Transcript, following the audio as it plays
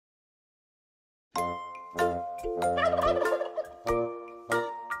Good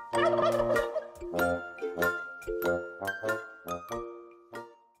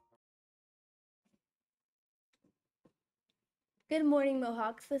morning,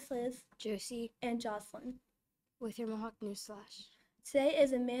 Mohawks. This is Liz, Josie, and Jocelyn. with your Mohawk Newsflash. Today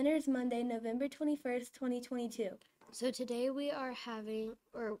is a Manners Monday, November 21st, 2022. So today we are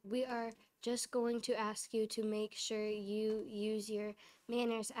just going to ask you to make sure you use your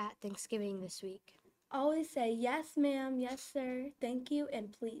manners at Thanksgiving this week. Always say yes, ma'am, yes, sir, thank you,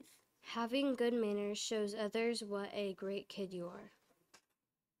 and please. Having good manners shows others what a great kid you are.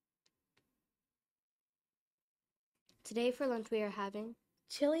 Today for lunch we are having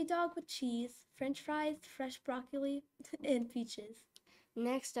chili dog with cheese, french fries, fresh broccoli, and peaches.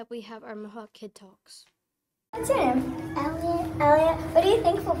 Next up we have our Mohawk Kid Talks. What's your name? Elliot. Elliot, what are you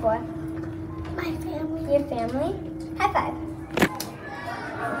thankful for? My family. Your family? High five.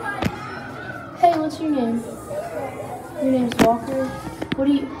 Hey, what's your name? Your name's Walker. What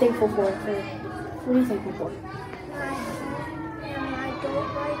are you thankful for? What are you thankful for? My home and my goat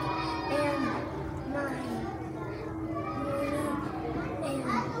bike and my money and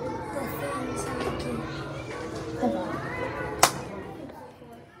the things I keep.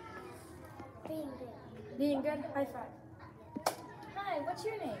 Being good. Being good, high five. Hi, what's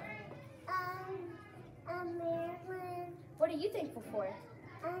your name? I'm Marilyn. What are you thankful for?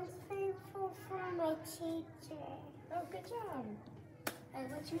 I'm thankful for my teacher. Oh, good job. Hey,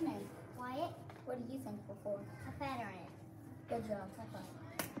 what's your name? Wyatt. What are you thankful for? A veteran. Good job, high five.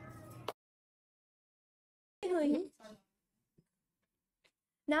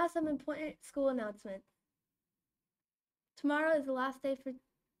 Now some important school announcements. Tomorrow is the last day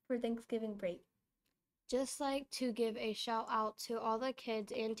for Thanksgiving break. Just like to give a shout out to all the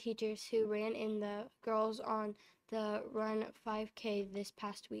kids and teachers who ran in the Girls on the Run 5K this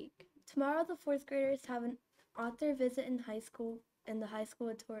past week. Tomorrow the fourth graders have an author visit in the high school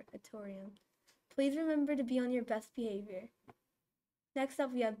auditorium. Please remember to be on your best behavior. Next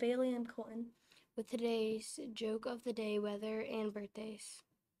up we have Bailey and Colton with today's joke of the day, weather, and birthdays.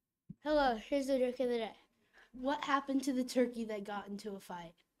 Hello, here's the joke of the day. What happened to the turkey that got into a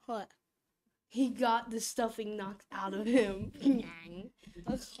fight? What? He got the stuffing knocked out of him.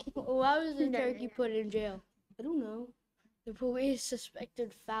 Why was the turkey put in jail? I don't know. The police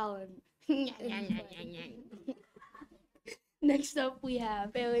suspected Fallon. Next up, we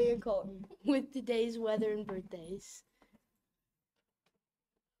have Bailey and Colton with today's weather and birthdays.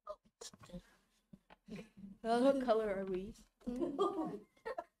 What color are we?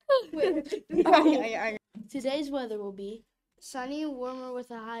 Today's weather will be sunny, warmer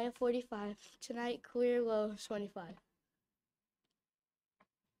with a high of 45. Tonight, clear, low of 25.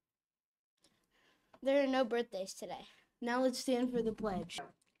 There are no birthdays today. Now let's stand for the pledge.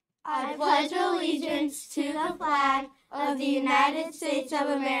 I pledge allegiance to the flag of the United States of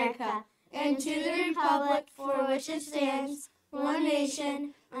America and to the republic for which it stands, one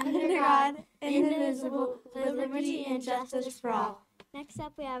nation, under God, indivisible, with liberty and justice for all. Next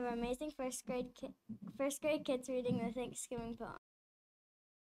up, we have our amazing first grade kids reading the Thanksgiving poem.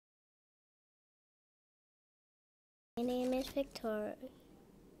 My name is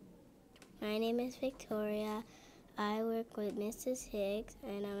Victoria. I work with Mrs. Higgs,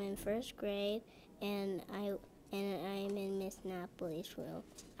 and I'm in first grade, and I'm in Miss Napoli's room.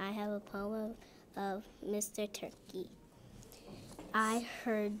 I have a poem of Mr. Turkey. I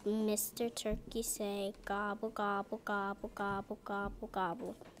heard Mr. Turkey say, gobble, gobble, gobble, gobble, gobble,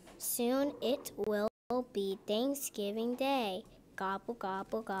 gobble. Soon it will be Thanksgiving Day. Gobble,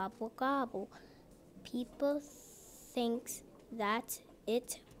 gobble, gobble, gobble. People thinks that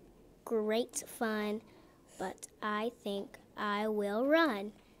it's great fun, but I think I will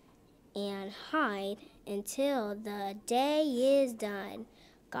run and hide until the day is done.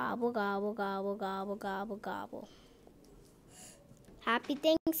 Gobble, gobble, gobble, gobble, gobble, gobble. Happy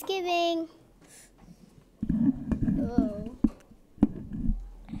Thanksgiving! Hello.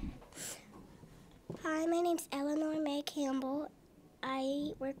 Hi, my name's Eleanor May Campbell.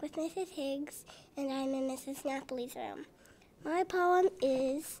 I work with Mrs. Higgs, and I'm in Mrs. Napoli's room. My poem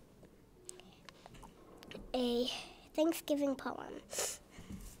is a Thanksgiving poem.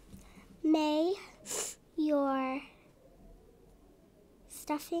 May your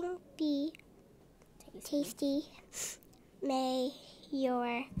stuffing be tasty. May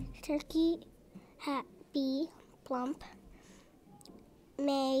your turkey be plump.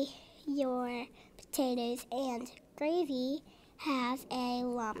 May your potatoes and gravy have a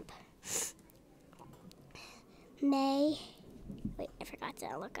lump. I forgot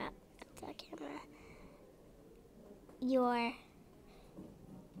to look up at the camera. Your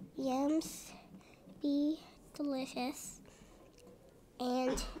yams be delicious.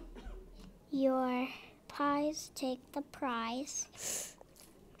 And your pies take the prize.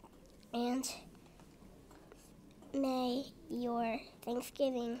 And may your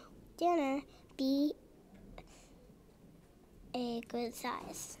Thanksgiving dinner be a good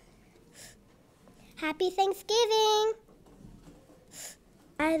size. Happy Thanksgiving!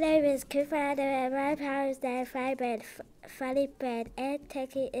 My name is Cooper and my power is that funny bird. Funny bird. And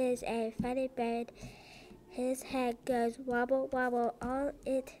Turkey is a funny bird. His head goes wobble, wobble. All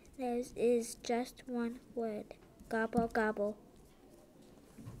it knows is just one word. Gobble, gobble.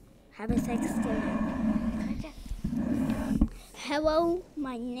 Happy Thanksgiving. Hello,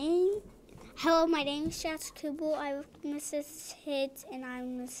 my name is Josh Kubel. I work with Mrs. Higgs, and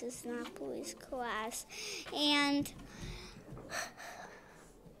I'm Mrs. Napoli's class. And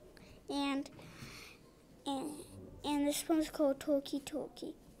this one's called Talkie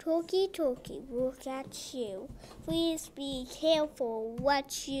Talkie. Talkie Talkie, look at you. Please be careful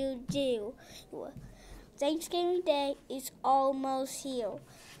what you do. Thanksgiving Day is almost here.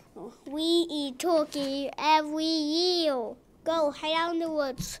 We eat turkey every year. Go hide out in the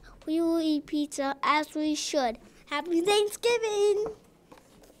woods. We will eat pizza as we should. Happy Thanksgiving!